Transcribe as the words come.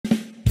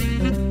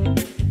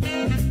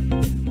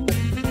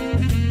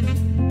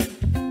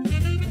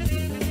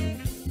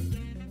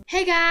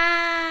Hey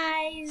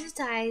guys, it's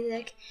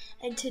Isaac,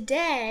 and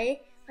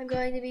today I'm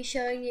going to be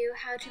showing you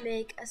how to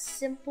make a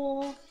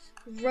simple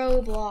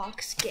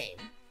Roblox game.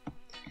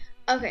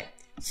 Okay,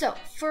 so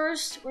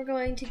first we're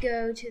going to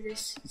go to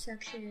this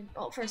section.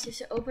 Well, first you have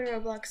to open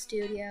Roblox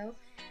Studio.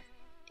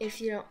 If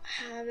you don't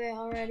have it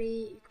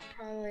already, you can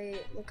probably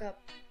look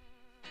up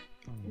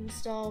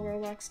install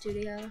Roblox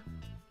Studio,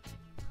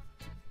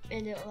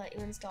 and it will let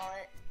you install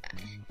it.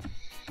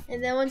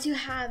 And then once you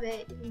have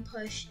it, you can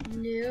push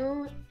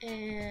new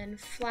and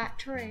flat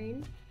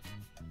terrain,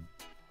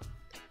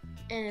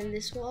 and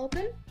this will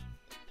open.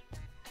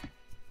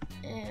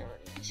 And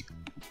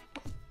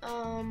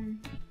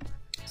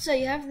so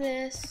you have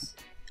this.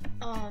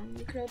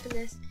 You can open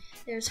this.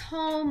 There's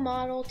home,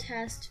 model,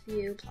 test,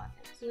 view,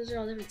 plugins. Those are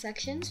all different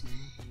sections.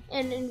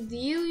 And in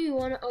view, you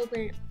want to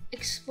open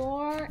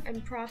explore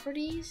and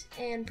properties,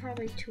 and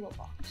probably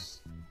toolbox.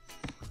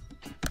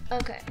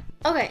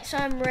 Okay, so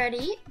I'm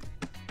ready.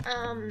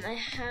 I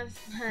have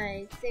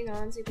my thing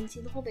on so you can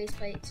see the whole base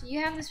plate. So you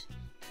have this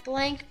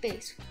blank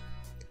base.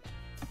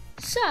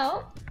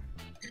 So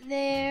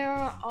there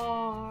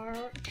are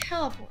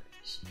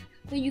teleporters.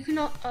 Well, you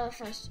cannot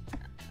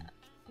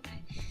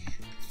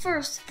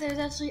first there's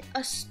actually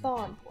a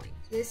spawn point.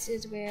 This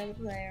is where the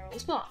player will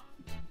spawn.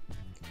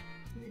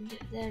 And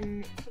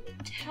then for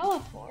the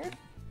teleport,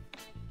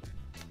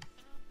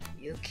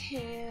 you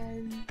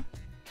can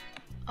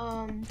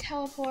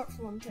teleport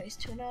from one place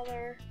to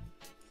another.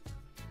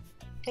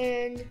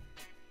 And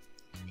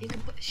you can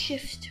put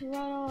shift to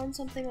run on,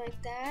 something like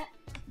that.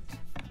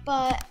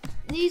 But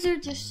these are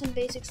just some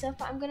basic stuff,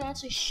 but I'm gonna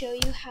actually show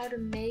you how to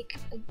make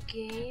a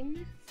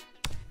game.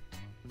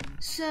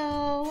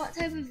 So what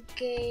type of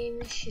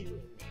game should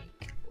we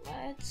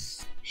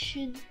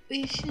make?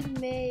 We should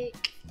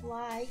make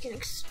like an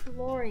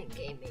exploring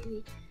game,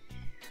 maybe,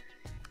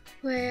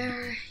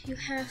 where you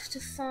have to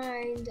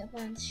find a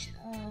bunch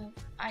of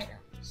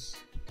items.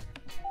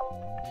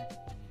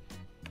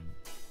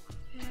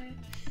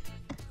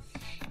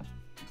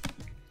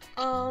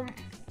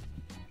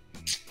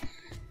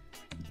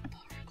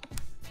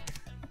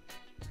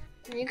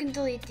 And you can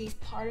delete these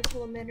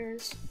particle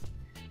emitters.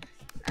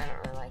 I don't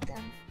really like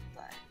them,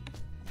 but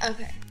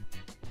okay.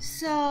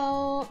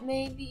 So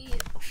maybe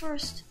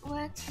first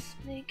let's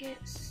make it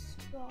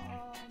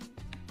spawn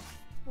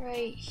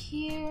right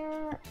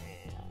here.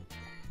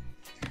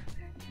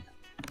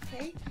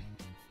 Okay,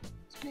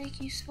 let's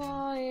make you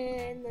spawn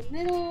in the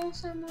middle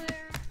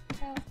somewhere.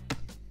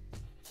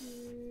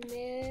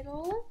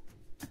 Middle.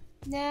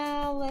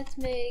 Now let's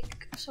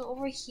make, so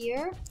over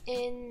here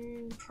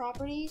in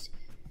properties,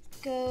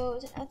 go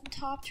to, at the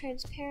top,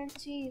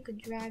 transparency. You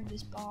could drag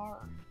this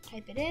bar,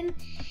 type it in,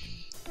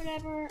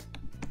 whatever,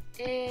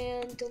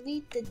 and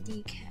delete the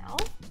decal.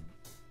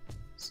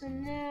 So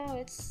now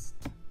it's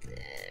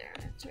there,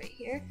 it's right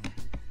here.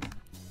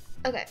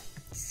 Okay,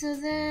 so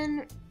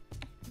then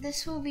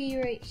this will be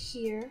right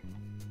here.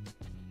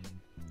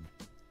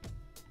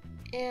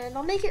 And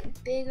I'll make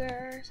it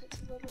bigger so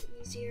it's a little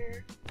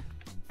easier.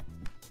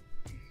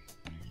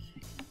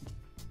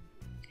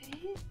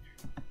 Okay.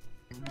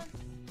 Come on.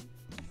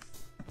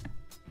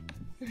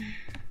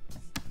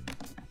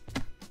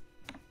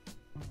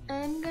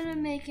 I'm gonna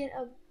make it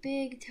a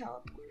big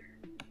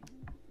teleporter,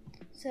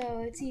 so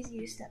it's easy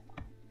to step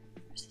on.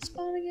 Where's the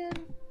spawn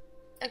again?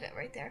 Okay,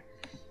 right there.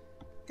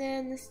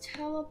 Then this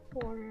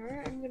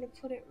teleporter, I'm gonna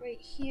put it right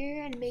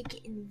here and make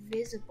it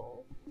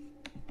invisible.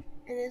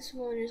 And this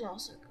one is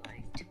also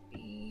going to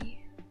be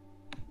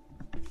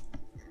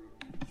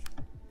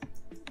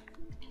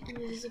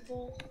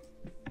invisible.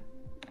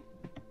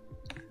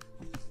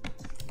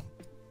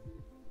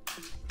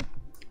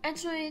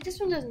 Actually, this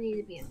one doesn't need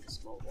to be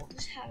invisible. We'll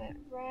just have it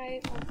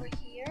right over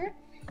here.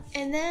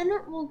 And then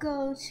we'll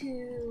go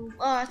to,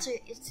 oh,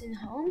 actually, it's in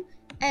home,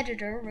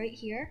 editor right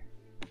here.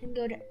 And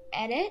go to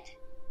edit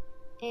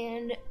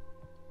and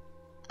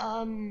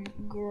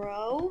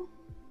grow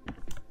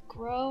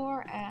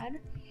or add.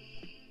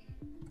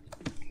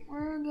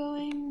 We're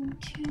going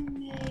to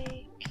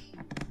make,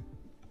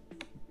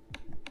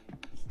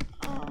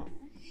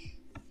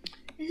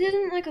 this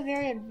isn't like a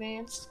very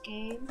advanced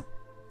game.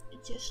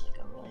 It's just like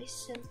a really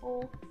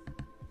simple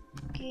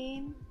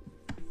game.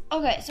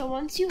 Okay, so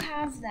once you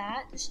have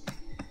that,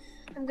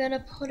 I'm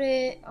gonna put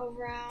it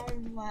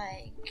around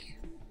like,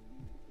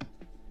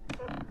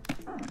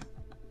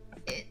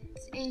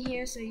 it's in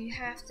here, so you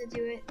have to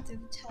do it through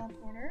the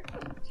teleporter.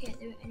 You can't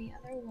do it any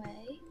other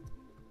way.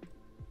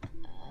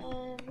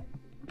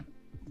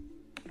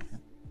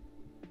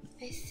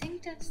 I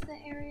think that's the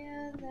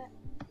area that,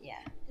 yeah,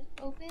 is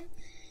open.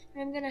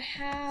 And I'm gonna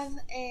have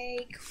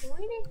a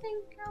coin, I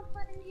think I'll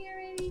put in here,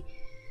 maybe.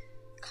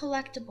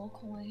 Collectible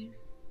coin.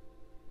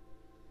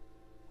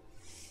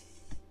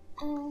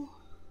 Oh.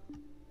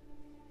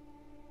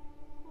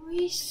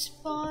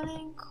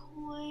 Respawning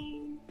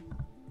coin.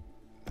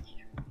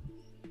 Here.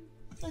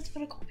 Let's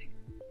put a coin.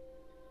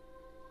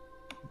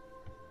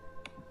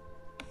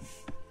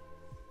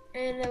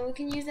 And then we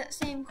can use that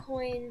same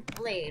coin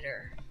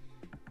later.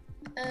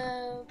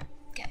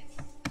 Okay.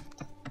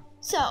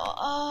 So,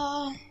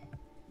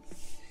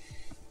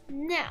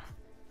 Now,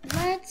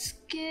 let's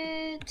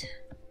get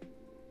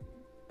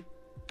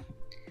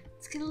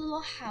a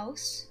little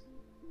house.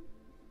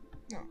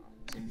 No,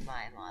 it's in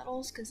my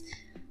models because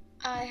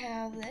I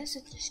have this.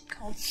 It's just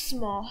called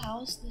small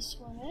house. This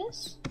one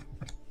is.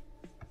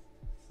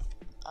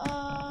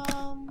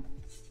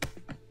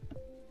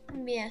 Let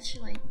me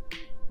actually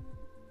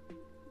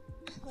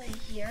play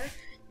here.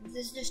 This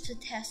is just to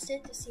test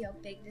it to see how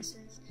big this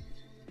is.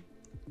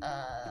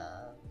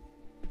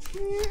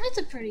 It's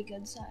a pretty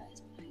good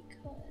size, but I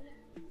could.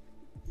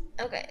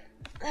 Okay,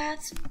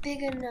 that's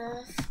big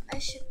enough. I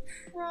should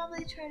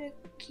probably try to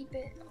keep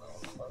it a little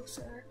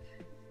closer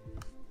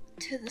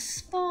to the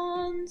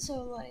spawn,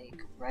 so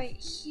like right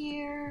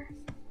here.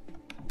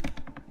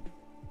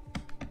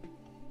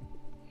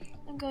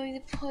 I'm going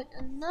to put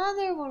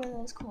another one of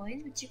those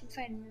coins, which you can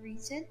find in the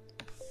recent,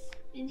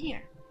 in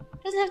here.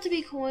 Doesn't have to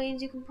be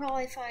coins, you can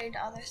probably find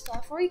other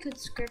stuff, or you could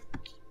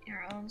script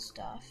your own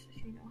stuff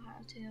if you know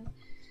how to.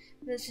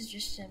 This is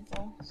just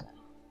simple, so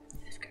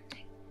no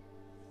scripting.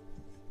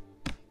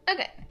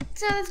 Okay,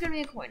 so there's gonna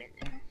be a coin in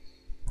there.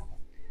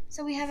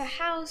 So we have a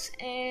house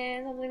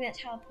and something that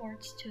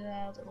teleports to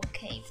a little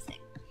cave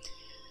thing.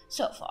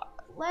 So far,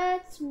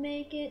 let's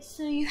make it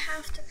so you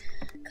have to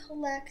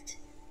collect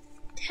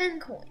 10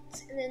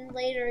 coins, and then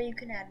later you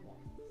can add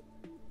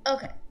more.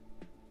 Okay.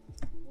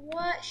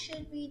 What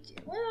should we do?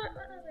 What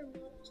other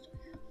models do we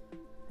have?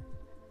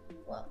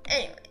 Well,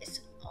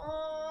 anyways,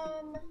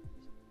 I'm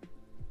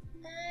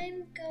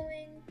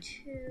going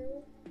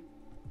to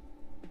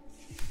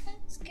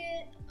let's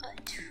get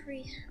a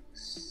tree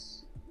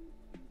house.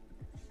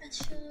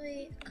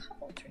 Actually, a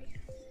couple tree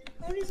houses.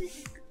 How does it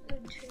go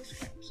to two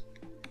squares?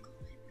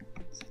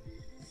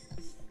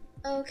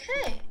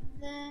 Okay,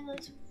 then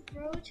let's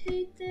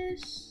rotate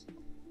this.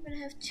 I'm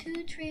gonna have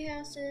 2 tree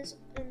houses,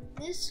 and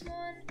this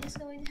one is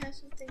going to have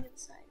something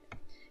inside it.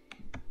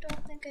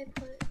 Don't think I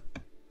put it.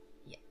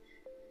 Yeah.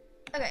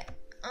 Okay.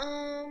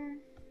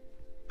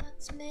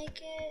 Let's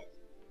make it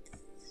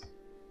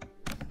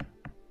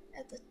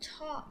at the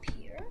top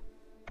here.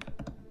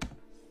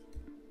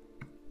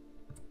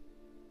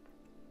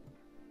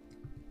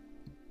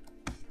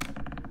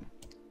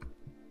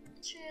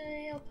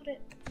 Actually, I'll put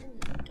it in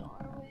the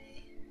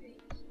doorway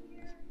right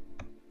here.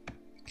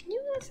 Can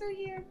you go through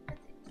here? I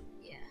think,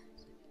 yeah.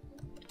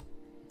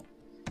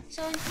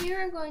 So in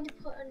here, I'm going to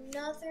put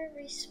another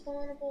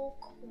respawnable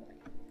coin.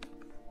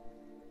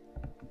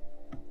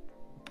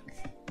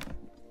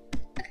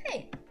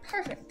 Okay,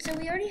 perfect. So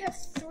we already have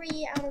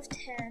 3 out of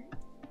 10.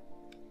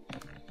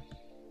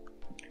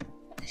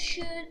 What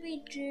should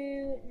we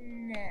do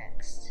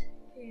next?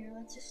 Here,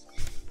 let's just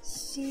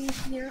see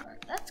here.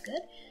 That's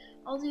good.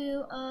 I'll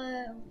do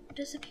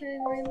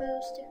disappearing rainbow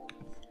stair.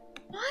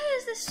 Why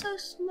is this so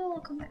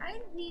small?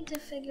 I need to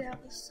figure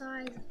out the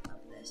size of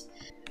this.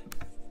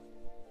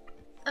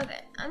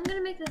 Okay, I'm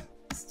gonna make the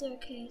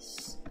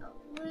staircase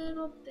a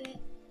little bit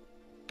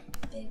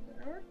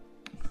bigger.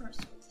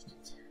 First,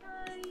 just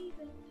a tiny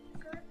bit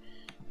bigger.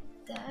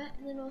 Like that,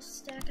 and then I'll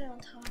stack it on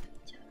top of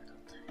each other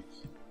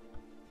sometimes.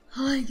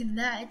 Oh, look at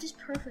that! It just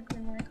perfectly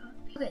when I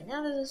copy. Okay,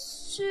 now there's a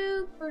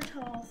super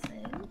tall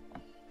thing.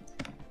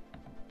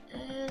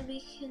 And we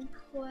can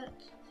put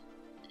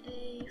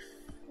a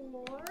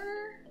floor.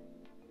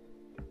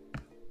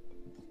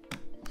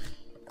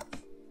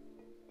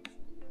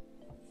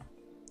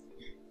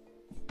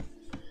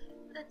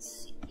 Let's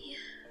see.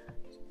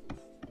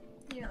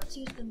 Yeah, let's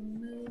use the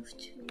move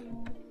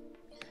tool.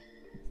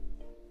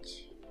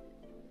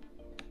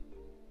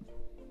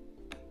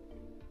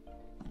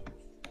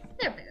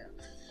 There we go.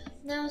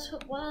 Now let's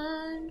put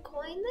 1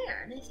 coin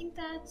there, and I think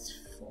that's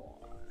 4.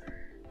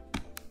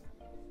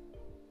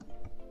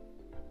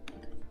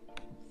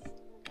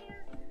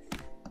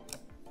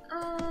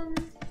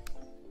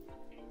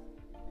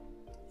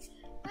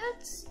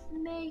 Let's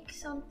make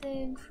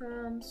something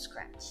from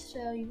scratch.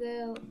 So you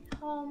go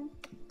home,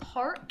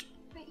 part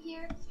right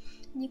here,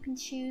 and you can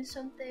choose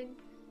something.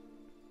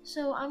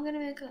 So I'm gonna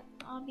make an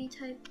obby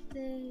type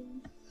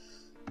thing,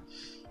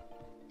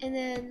 and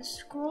then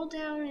scroll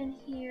down in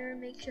here,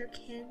 make sure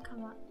can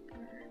come up.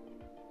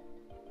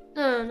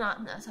 No,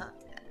 that's not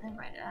that. Never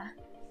mind.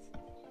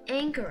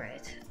 Anchor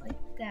it like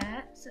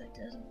that so it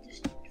doesn't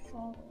just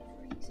fall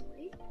over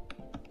easily.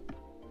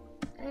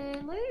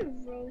 And let me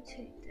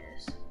rotate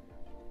this.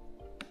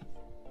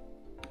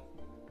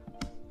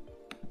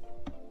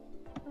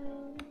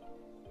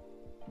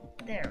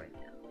 There we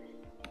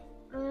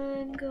go.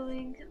 I'm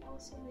going to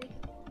also make it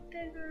a little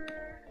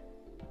bigger.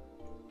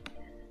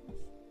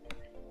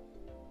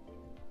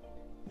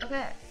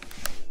 Okay.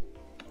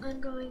 I'm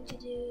going to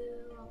do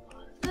a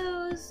lot of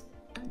those,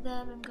 and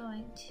then I'm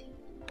going to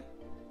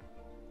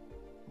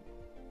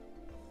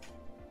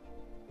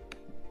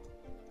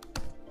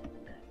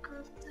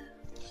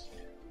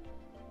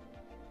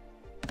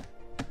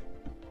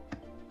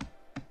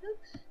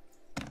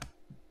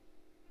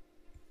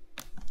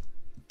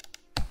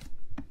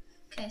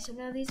okay, so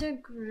now these are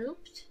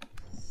grouped.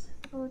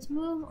 Well, let's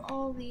move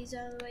all these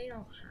out of the way. You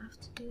don't have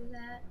to do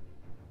that.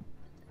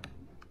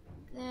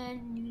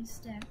 Then you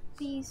stack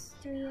these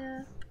 3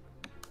 up.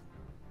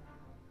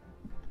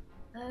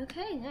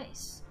 Okay,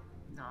 nice.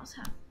 No,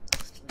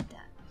 let's do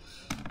that.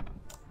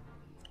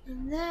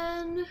 And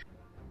then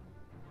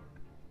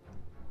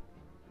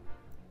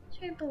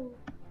table.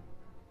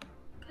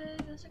 Okay,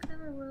 let's check the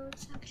road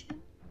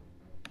section.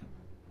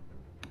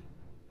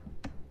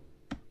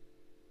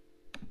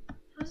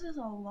 How's this a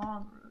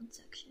long road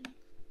section?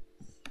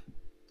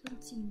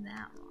 Doesn't seem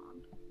that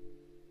long.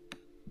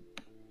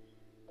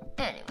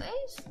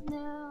 Anyways,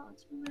 now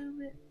let's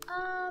move it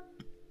up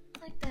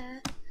like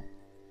that.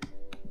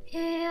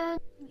 And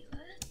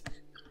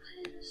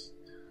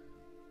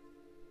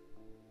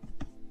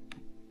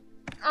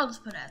I'll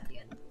just put it at the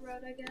end of the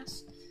road, I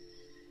guess.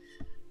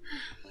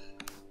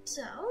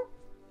 So,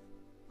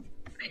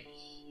 right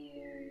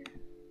here.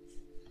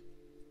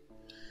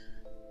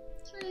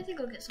 So I think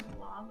I'll get some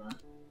lava.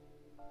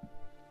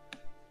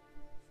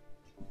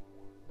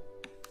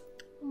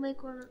 We'll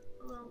make a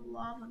little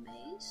lava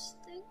maze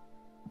thing.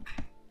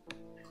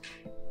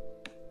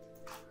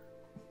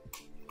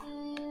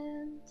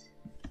 And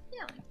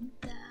yeah,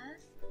 like that.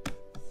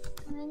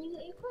 And then you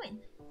get your coin.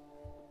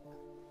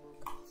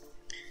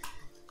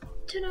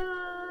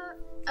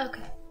 Ta-da!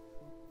 Okay.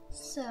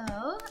 So,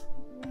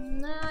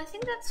 I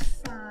think that's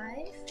 5.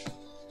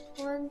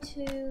 1,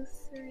 2,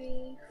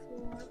 3,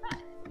 4, 5.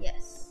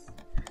 Yes.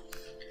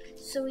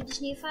 So we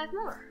just need 5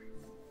 more.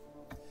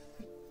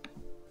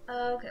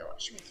 Okay, what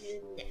should we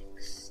do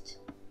next?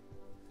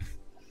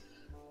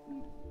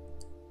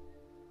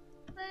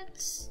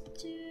 Let's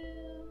do...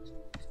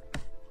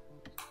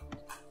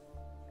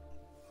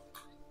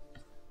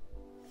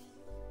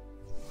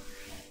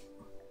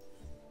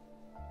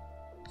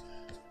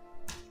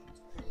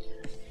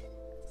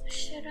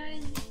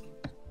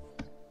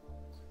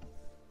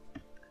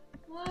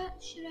 What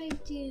should I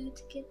do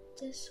to get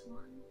this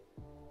one?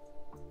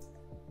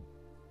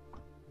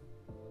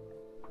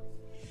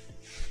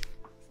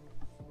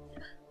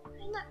 Why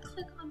did not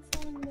click on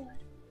fallen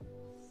wood?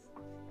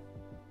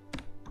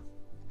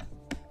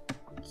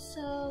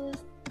 So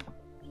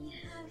we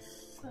have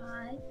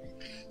 5.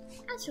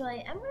 That's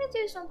right. I'm gonna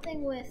do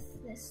something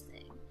with this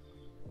thing.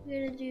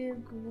 We're gonna do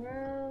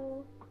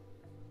grow.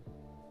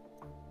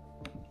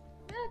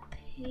 I'm gonna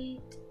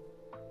paint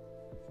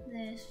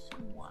this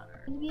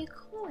water. There's gonna be a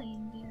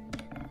coin buried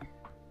in it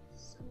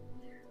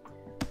somewhere.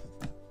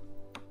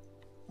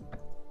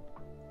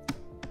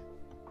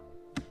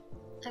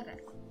 Okay,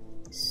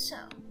 so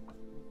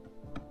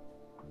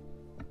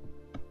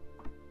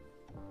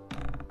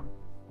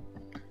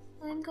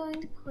I'm going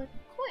to put a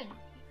coin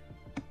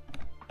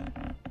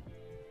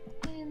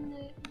in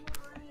it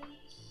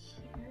right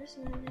here,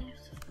 so then I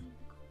have to find the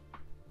coin.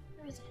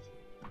 Where is it?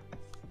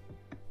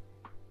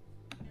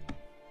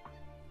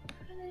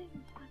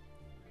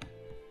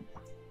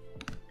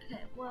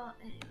 Okay, well,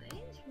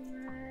 anyways,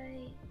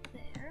 right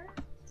there.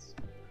 It's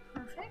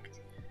perfect.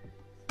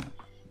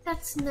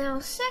 That's now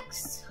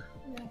 6.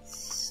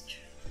 Let's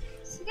try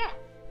this again.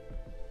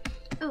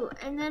 Oh,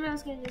 and then I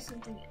was gonna do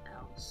something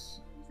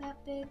else. Is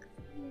that big?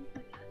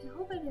 I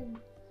hope I didn't.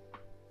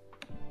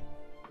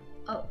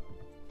 Oh.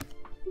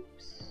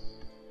 Oops.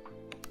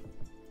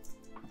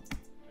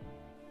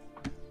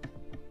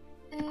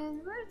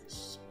 And where's the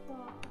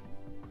spawn?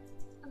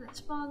 Okay,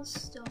 spawn's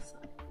still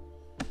fine.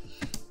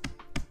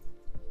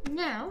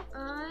 Now,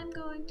 I'm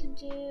going to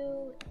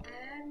do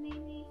add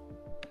maybe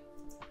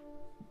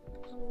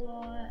a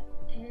lot,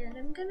 and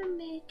I'm gonna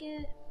make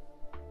it,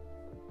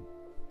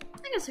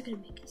 I guess I'm gonna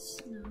make it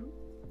snow.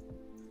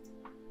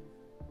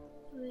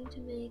 I'm going to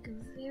make a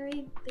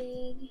very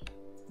big,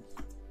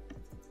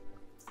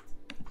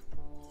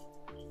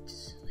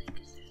 it's like,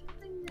 is there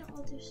something that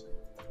will just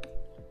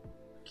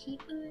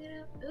keep moving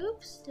it up?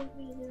 Oops, didn't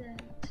mean to do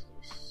that. Let's do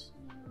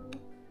snow.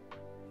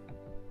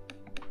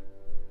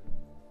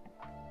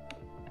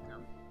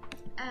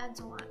 Adds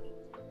a lot.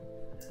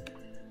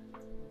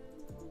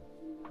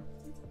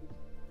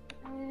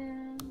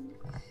 And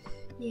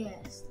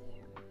yes, there we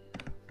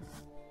go.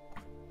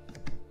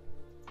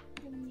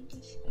 And we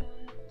just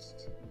got this.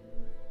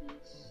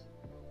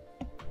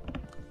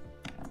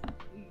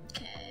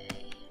 Okay,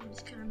 I'm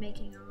just kind of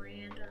making a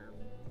random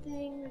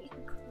thing that you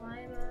can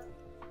climb up.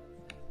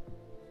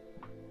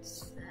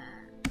 What's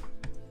that?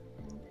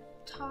 And the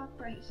top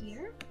right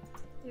here,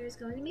 there's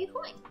going to be a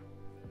coin.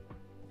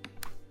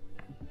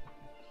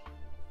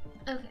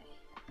 Okay,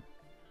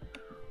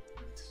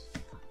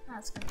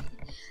 that's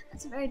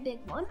a very big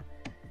one.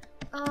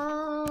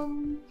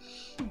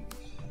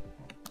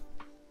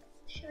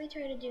 Should we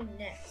try to do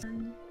next?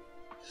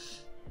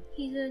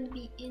 He's going to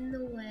be in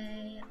the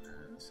way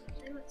of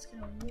something. Let's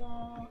get a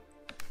wall.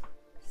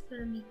 He's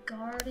going to be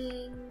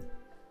guarding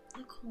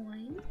a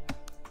coin,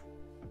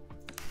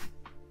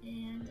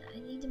 and I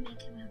need to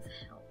make him have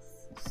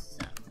health.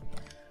 So,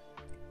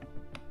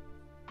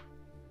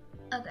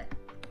 okay.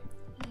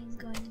 He's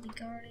going to be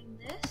guarding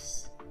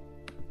this.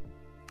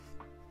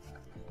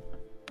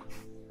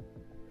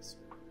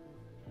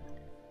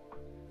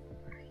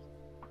 Right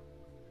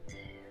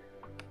there.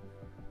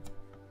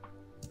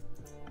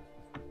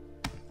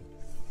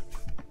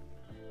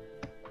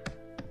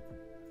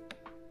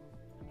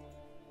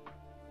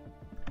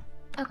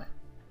 Okay.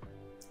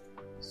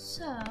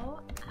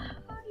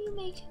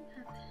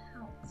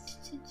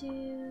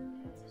 do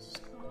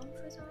spawn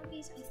for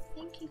zombies. I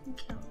think you can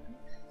kill them.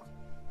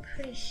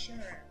 Pretty sure,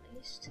 at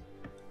least.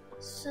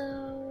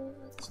 So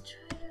let's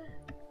try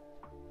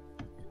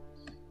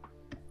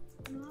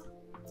to not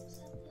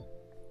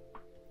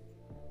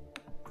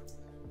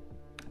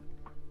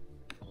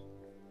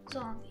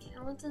zombie. I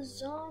want the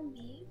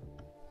zombie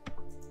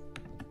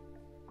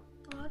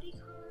body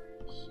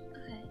colors.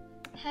 Okay,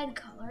 head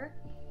color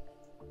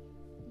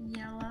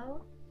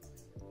yellow.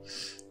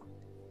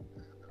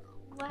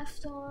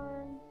 Left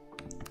arm,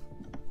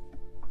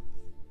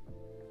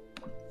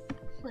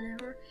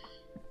 whatever.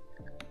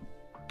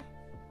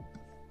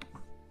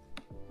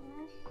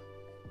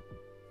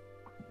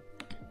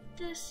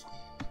 This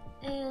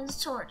and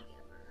sword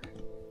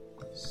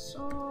giver.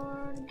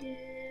 Sword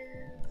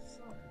giver.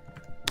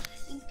 I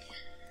think.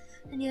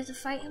 And you have to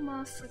fight him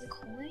off for the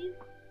coin,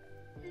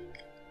 I think.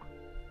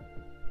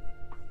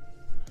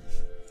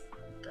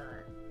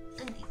 But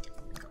I need to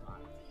make a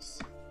lot of these.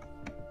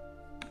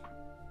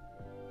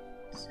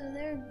 So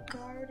they're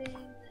guarding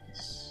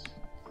this.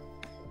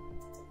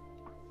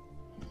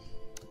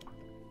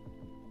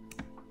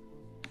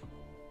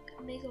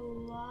 Make a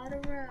lot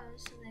of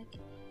rows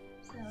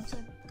so it's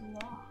like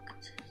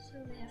blocked. So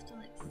they have to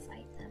like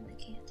fight them. They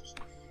can't just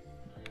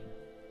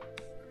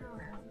run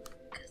around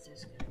because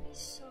there's gonna be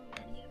so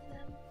many of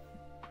them.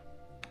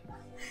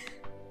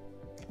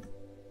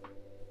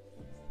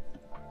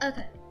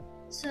 Okay,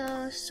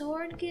 so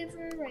sword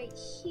giver right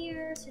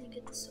here. So you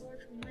get the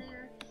sword from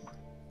there.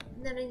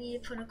 And then I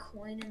need to put a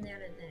coin in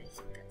there, and then I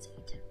think that's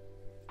it.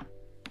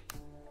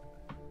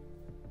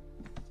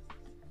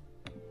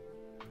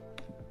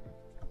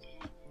 Okay.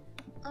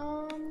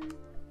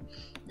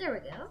 There we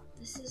go.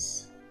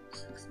 This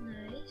looks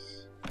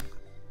nice. I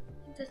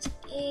think that's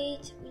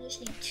 8. We just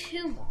need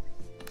 2 more.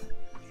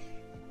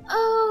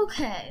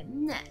 Okay,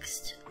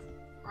 next.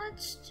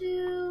 Let's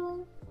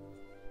do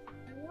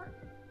what?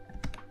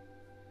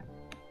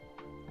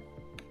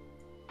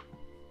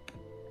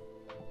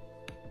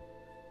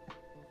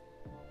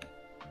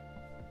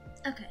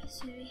 Okay,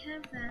 so we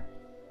have that.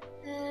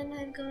 And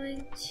I'm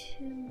going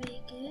to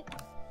make it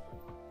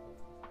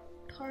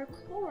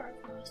parkour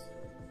across.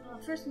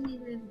 First we need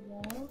to make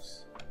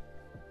walls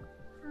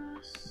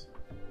across.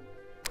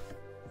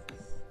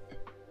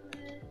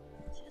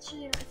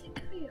 Actually, I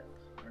think we are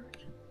apart.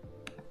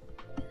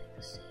 Like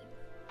the same.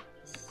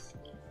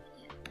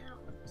 Yeah, now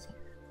it's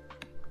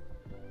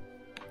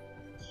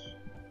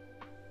here.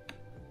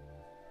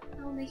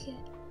 I'll make it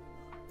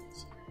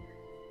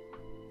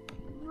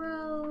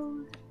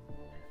road.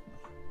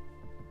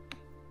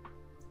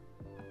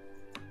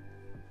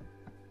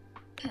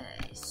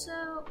 Okay,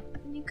 so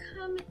when you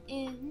come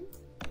in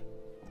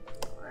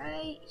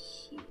right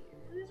here,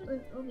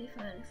 it'll be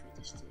fine if we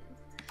just do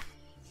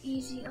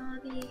easy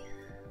obby.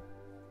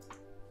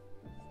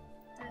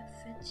 That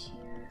fits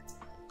here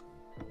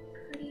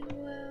pretty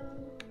well.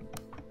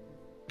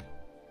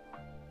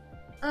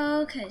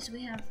 Okay, so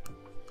we have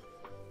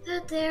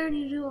that there, and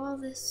you do all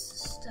this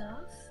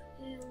stuff,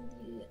 and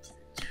you get to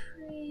the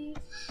tree.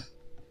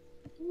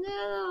 And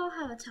then I'll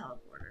have a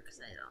teleporter because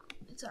I don't.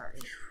 It's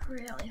already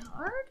really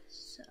hard,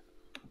 so.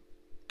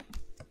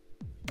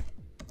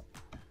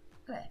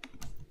 Okay.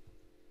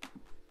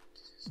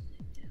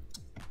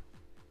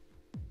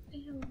 I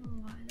don't know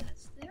why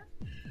that's there.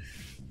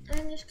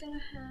 I'm just gonna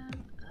have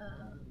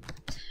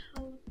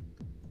teleporter.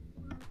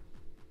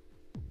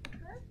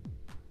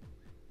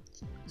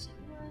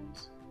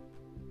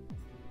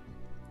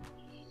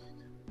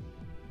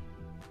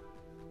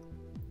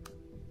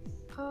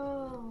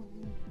 Oh,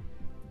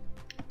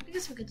 I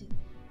guess we could do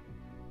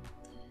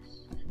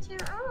this. That's here.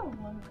 Oh,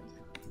 one way.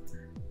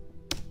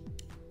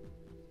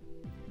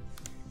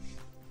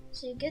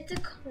 So you get the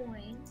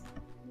coin,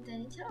 and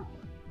then you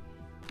teleport.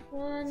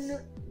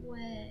 One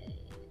way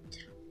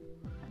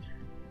teleport.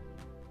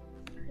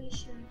 Pretty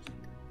sure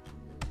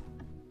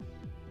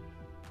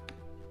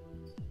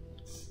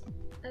it's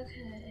good.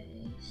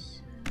 Okay,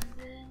 so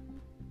then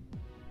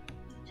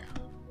you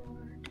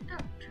teleport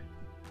out.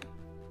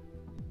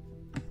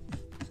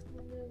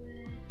 Move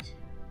it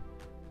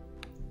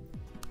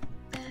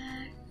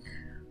back.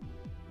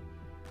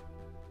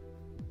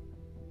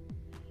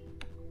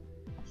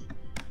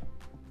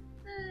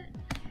 I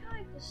feel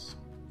like this.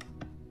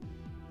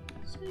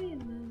 So you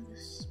move the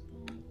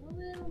spawn a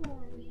little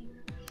more over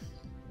here.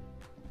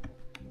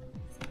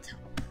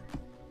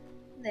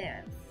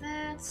 There,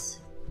 that's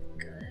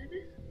good.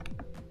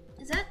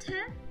 Is that 10?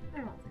 I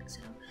don't think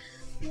so.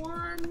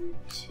 1,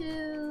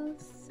 2,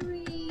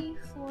 3,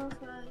 4,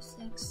 5,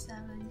 6,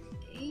 7,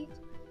 8,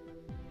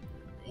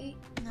 8,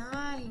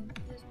 9.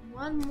 There's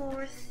one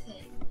more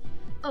thing.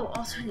 Oh,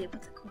 also I need to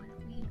put the coin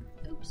over here.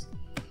 Oops.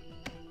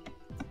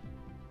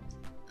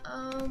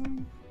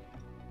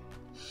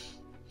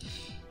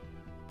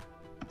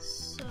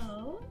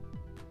 So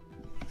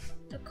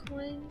the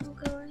coin will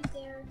go right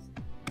there,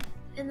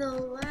 and the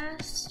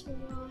last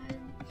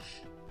one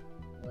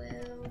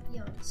will be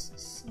on this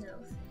snow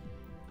thing.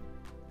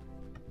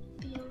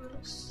 Be a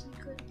little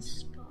secret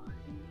spot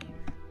in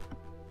here.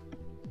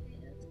 Okay,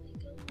 let's make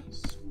it a little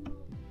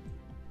small.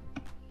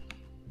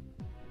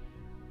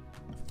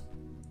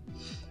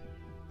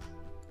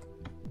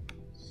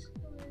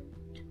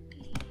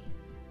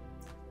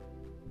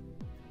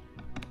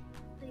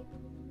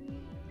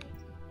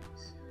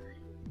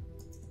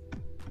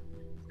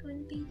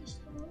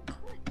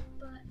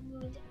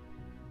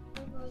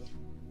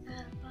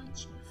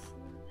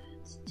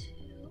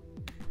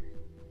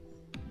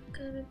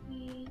 gonna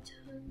be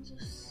tons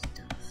of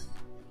stuff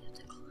you have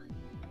to climb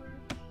over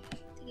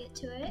to get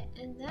to it,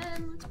 and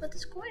then let's put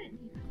this coin in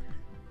here.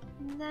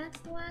 And that's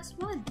the last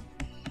one.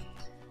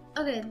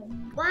 Okay, the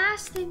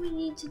last thing we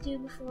need to do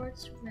before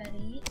it's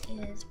ready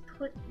is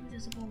put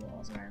invisible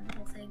walls around the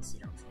whole thing so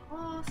you don't fall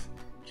off.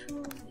 Which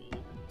will be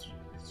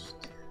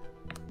just...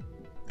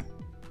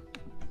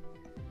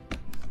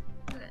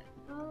 Okay,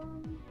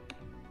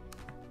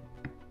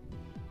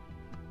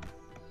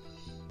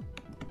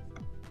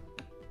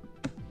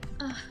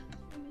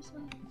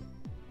 seriously?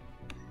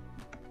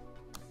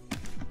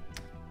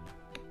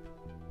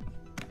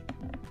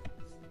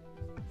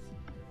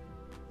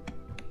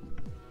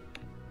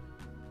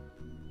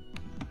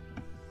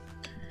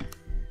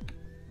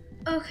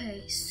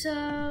 Okay,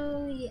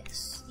 so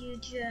yes, you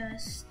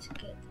just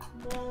get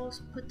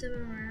walls, put them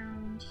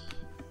around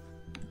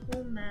the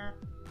whole map,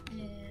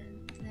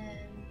 and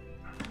then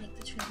make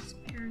the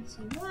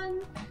transparency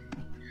 1.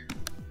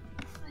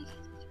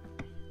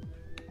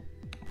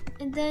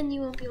 And then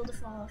you won't be able to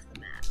fall off the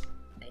map,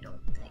 I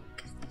don't think,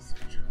 because these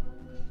are tall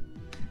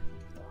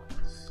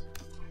walls.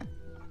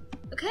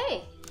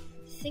 Okay,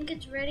 I think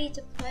it's ready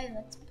to play.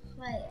 Let's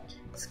play it.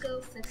 Let's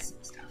go fix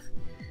some stuff.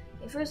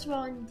 Okay, first of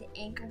all, I need to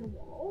anchor the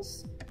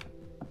walls.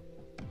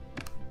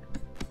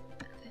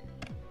 Okay.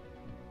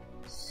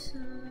 So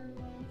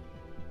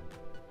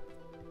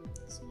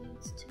this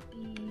needs to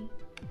be.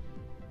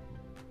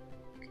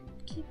 You can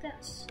keep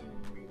that same.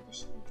 I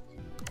just need to.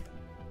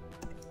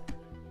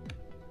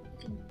 You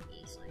can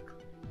easily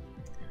clean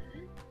that.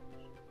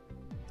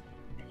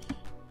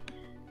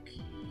 Okay.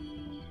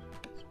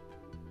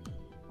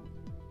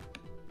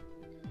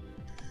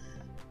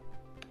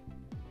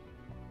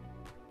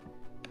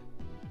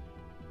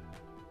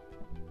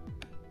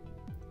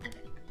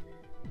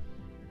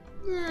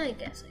 I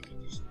guess I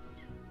could just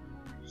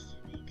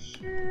to make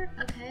sure.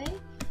 Okay,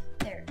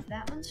 there,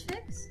 that one's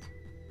fixed.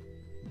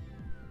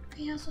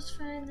 Greenhouse was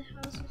fine, the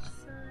house was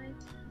fine.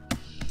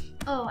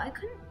 Oh, I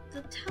couldn't,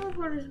 the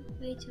teleporter is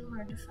way too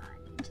hard to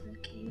find into the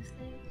cave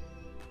thing.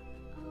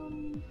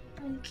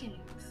 You can't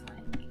even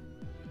find me.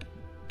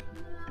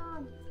 No,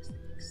 that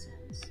doesn't make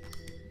sense.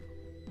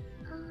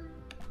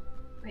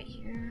 Right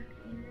here,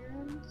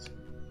 and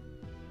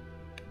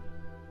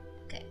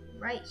okay,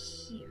 right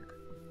here.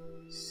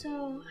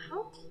 So,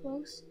 how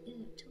close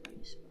is it to where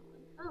you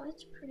spawn? Oh,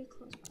 it's pretty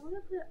close. I want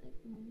to put it like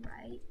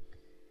right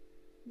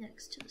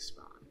next to the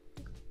spawn,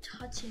 like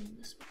touching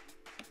the spawn.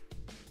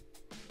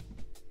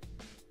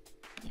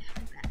 Yeah,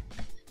 like that.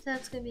 So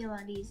that's gonna be a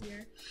lot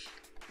easier.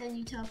 Then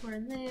you teleport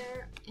in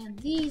there, and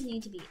these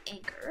need to be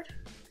anchored.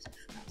 So I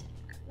forgot to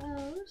anchor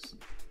those.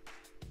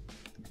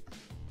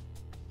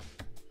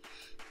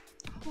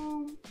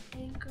 Home,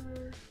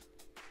 anchor,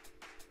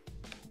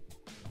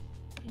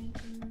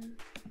 anchor.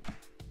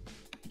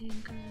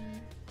 Anchor,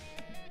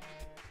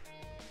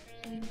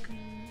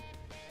 anchor,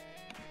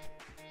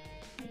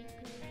 anchor,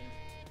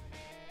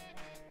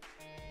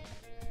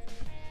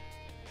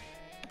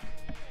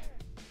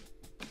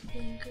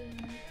 anchor.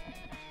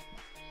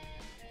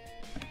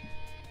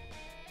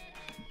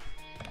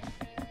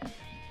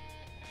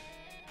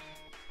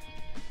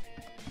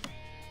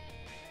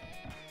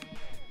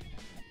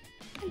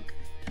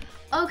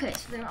 Okay,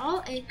 so they're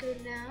all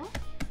anchored now.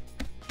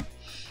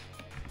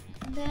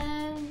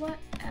 Then what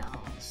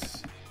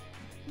else?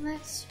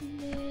 Let's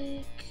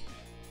make.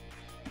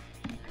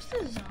 Where's the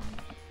zone?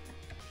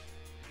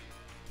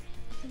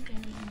 I think I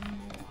need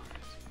more.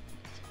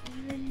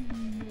 Even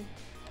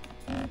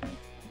more. Okay.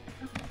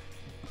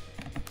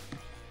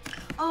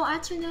 Oh,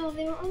 actually, no,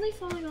 they were only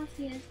falling off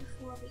the edge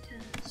before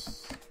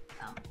because.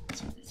 Oh,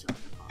 let's make this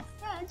fall off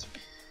the edge.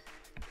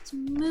 Let's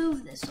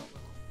move this a little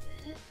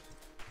bit.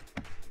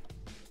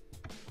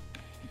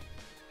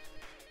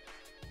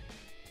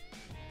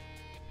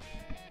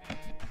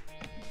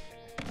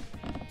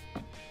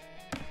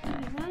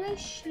 They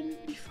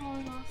shouldn't be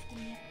falling off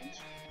the edge.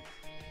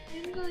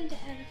 I'm going to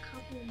add a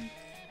couple more.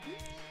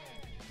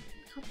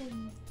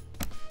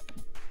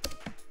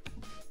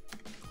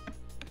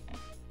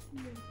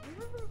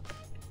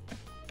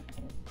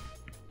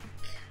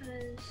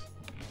 Because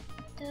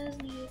it does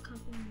need a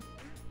couple more.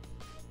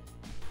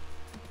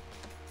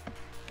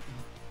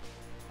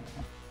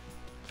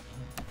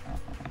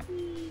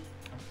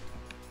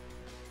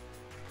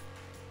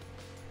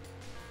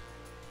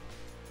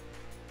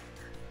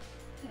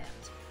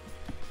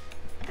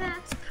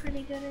 That's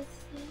pretty good, I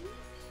think.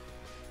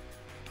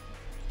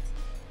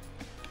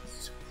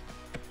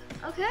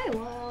 Okay,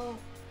 well,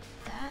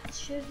 that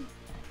should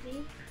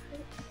be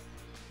pretty.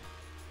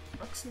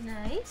 Looks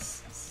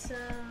nice. So,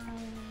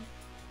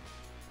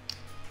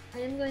 I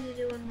am going to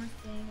do one more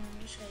thing.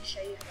 I'm just going to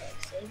show you how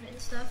to save it and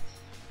stuff.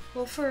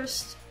 Well,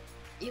 first,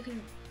 you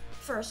can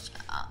push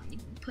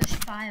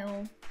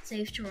File,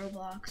 Save to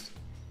Roblox,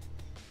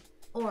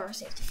 or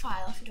Save to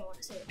File if you don't want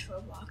to save it to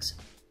Roblox.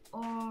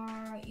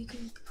 Or you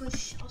can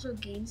push also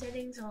game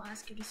settings. I'll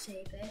ask you to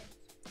save it,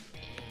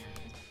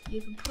 and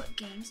you can put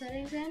game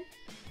settings in.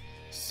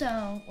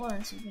 So, well,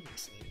 that's what you're gonna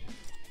save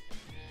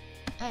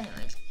it.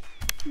 Anyways,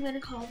 I'm gonna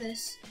call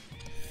this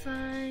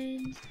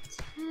Find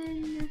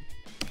 10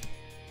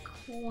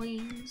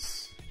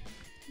 coins,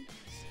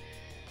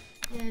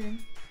 and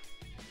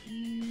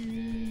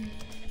you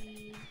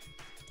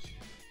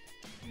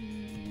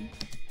need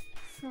to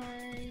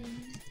find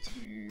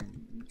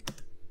 10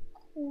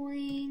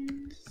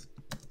 coins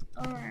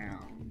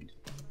around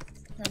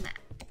the map.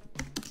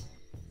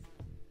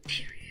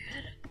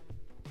 Period.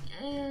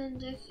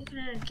 And if you can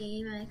add a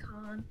game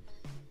icon,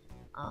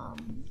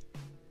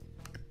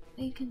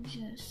 you can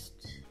just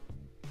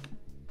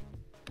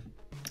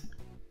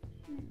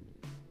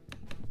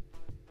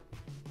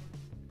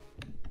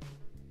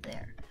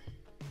there.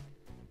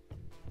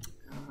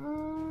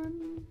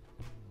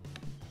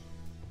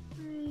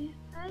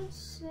 I'd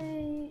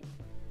say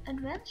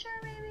adventure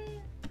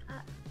maybe.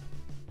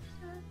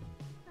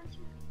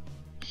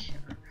 Sure.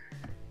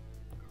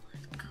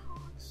 Let's go.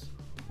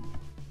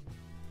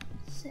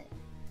 Save.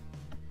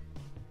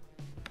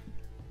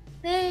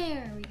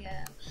 There we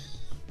go.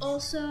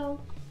 Also,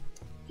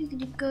 you can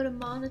go to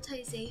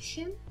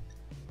monetization,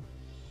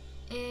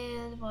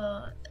 and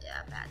well,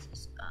 yeah,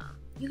 badges.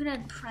 You can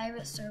add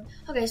private server.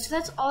 Okay, so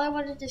that's all I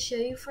wanted to show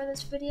you for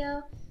this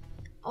video.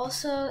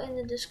 Also, in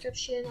the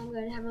description, I'm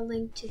going to have a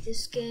link to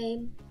this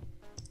game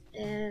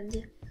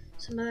and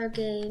some other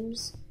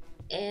games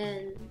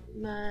and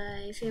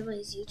my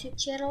family's YouTube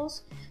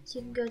channels, so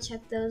you can go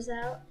check those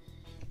out.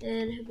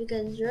 And I hope you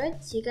guys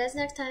enjoyed. See you guys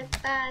next time.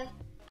 Bye.